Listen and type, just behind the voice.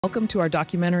Welcome to our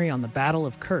documentary on the Battle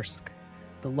of Kursk,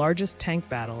 the largest tank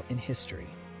battle in history.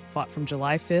 Fought from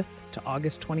July 5th to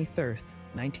August 23rd,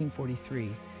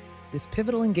 1943, this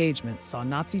pivotal engagement saw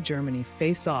Nazi Germany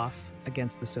face off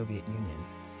against the Soviet Union.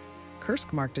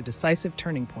 Kursk marked a decisive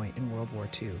turning point in World War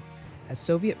II, as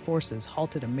Soviet forces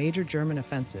halted a major German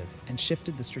offensive and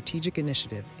shifted the strategic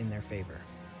initiative in their favor.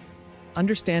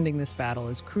 Understanding this battle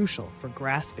is crucial for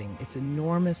grasping its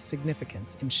enormous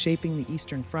significance in shaping the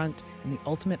Eastern Front and the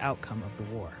ultimate outcome of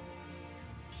the war.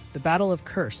 The Battle of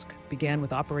Kursk began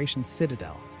with Operation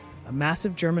Citadel, a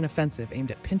massive German offensive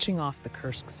aimed at pinching off the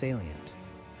Kursk salient.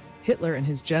 Hitler and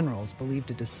his generals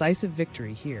believed a decisive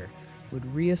victory here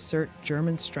would reassert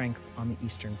German strength on the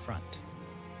Eastern Front.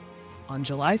 On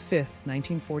July 5,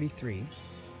 1943,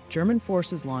 German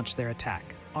forces launched their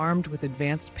attack, armed with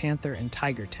advanced Panther and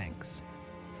Tiger tanks.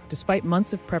 Despite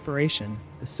months of preparation,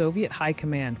 the Soviet High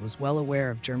Command was well aware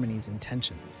of Germany's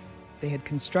intentions. They had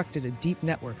constructed a deep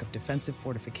network of defensive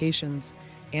fortifications,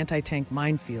 anti-tank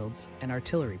minefields, and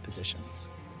artillery positions.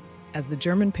 As the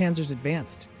German panzers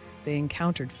advanced, they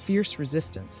encountered fierce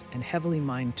resistance and heavily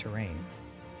mined terrain.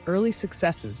 Early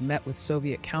successes met with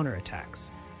Soviet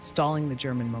counterattacks, stalling the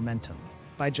German momentum.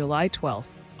 By July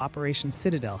 12th, Operation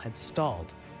Citadel had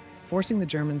stalled, forcing the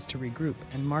Germans to regroup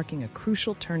and marking a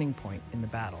crucial turning point in the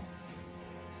battle.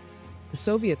 The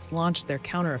Soviets launched their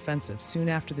counteroffensive soon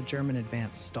after the German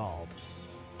advance stalled.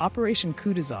 Operation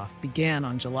Kutuzov began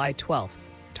on July 12th,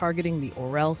 targeting the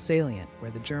Orel salient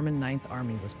where the German Ninth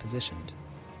Army was positioned.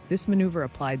 This maneuver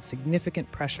applied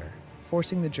significant pressure,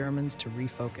 forcing the Germans to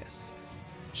refocus.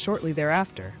 Shortly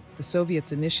thereafter, the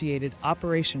Soviets initiated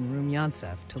Operation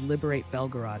Rumyantsev to liberate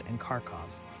Belgorod and Kharkov.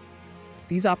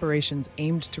 These operations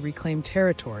aimed to reclaim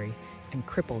territory and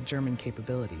cripple German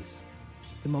capabilities.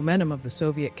 The momentum of the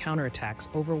Soviet counterattacks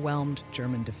overwhelmed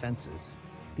German defenses.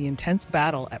 The intense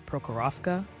battle at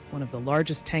Prokhorovka, one of the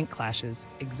largest tank clashes,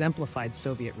 exemplified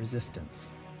Soviet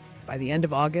resistance. By the end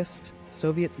of August,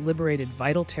 Soviets liberated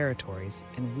vital territories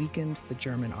and weakened the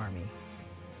German army.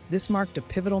 This marked a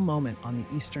pivotal moment on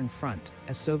the Eastern Front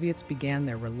as Soviets began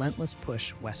their relentless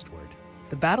push westward.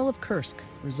 The Battle of Kursk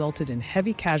resulted in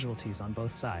heavy casualties on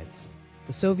both sides.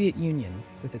 The Soviet Union,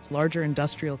 with its larger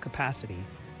industrial capacity,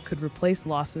 could replace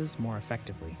losses more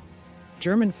effectively.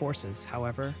 German forces,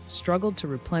 however, struggled to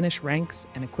replenish ranks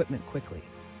and equipment quickly.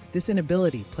 This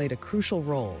inability played a crucial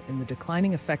role in the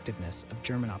declining effectiveness of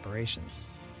German operations.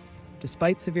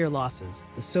 Despite severe losses,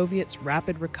 the Soviets'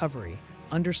 rapid recovery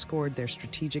underscored their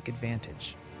strategic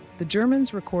advantage. The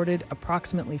Germans recorded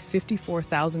approximately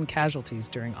 54,000 casualties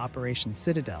during Operation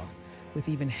Citadel, with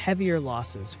even heavier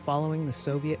losses following the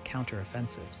Soviet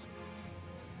counteroffensives.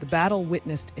 The battle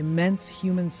witnessed immense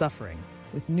human suffering,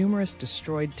 with numerous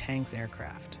destroyed tanks and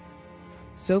aircraft.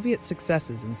 Soviet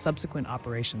successes in subsequent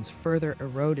operations further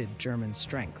eroded German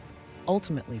strength,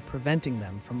 ultimately preventing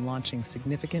them from launching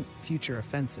significant future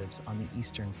offensives on the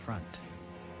Eastern Front.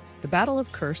 The Battle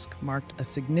of Kursk marked a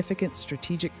significant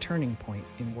strategic turning point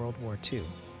in World War II.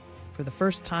 For the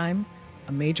first time,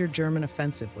 a major German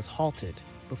offensive was halted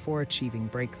before achieving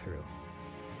breakthrough.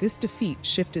 This defeat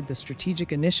shifted the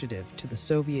strategic initiative to the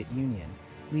Soviet Union,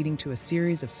 leading to a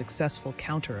series of successful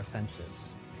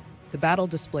counteroffensives. The battle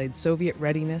displayed Soviet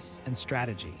readiness and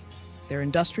strategy. Their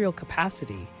industrial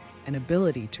capacity and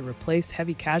ability to replace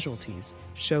heavy casualties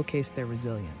showcased their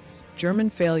resilience. German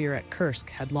failure at Kursk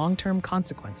had long-term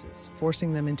consequences,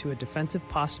 forcing them into a defensive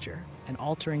posture and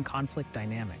altering conflict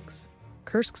dynamics.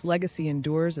 Kursk's legacy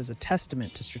endures as a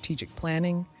testament to strategic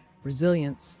planning,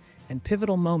 resilience, and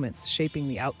pivotal moments shaping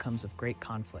the outcomes of great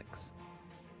conflicts.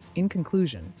 In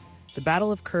conclusion, the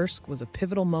Battle of Kursk was a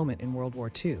pivotal moment in World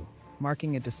War II,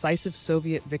 marking a decisive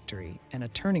Soviet victory and a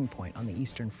turning point on the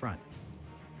Eastern Front.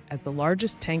 As the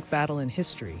largest tank battle in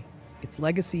history, its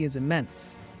legacy is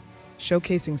immense,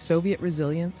 showcasing Soviet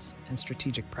resilience and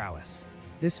strategic prowess.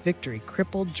 This victory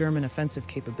crippled German offensive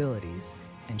capabilities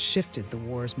and shifted the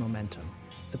war's momentum.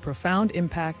 The profound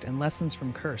impact and lessons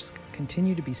from Kursk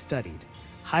continue to be studied,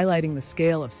 highlighting the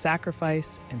scale of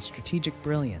sacrifice and strategic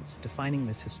brilliance defining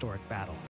this historic battle.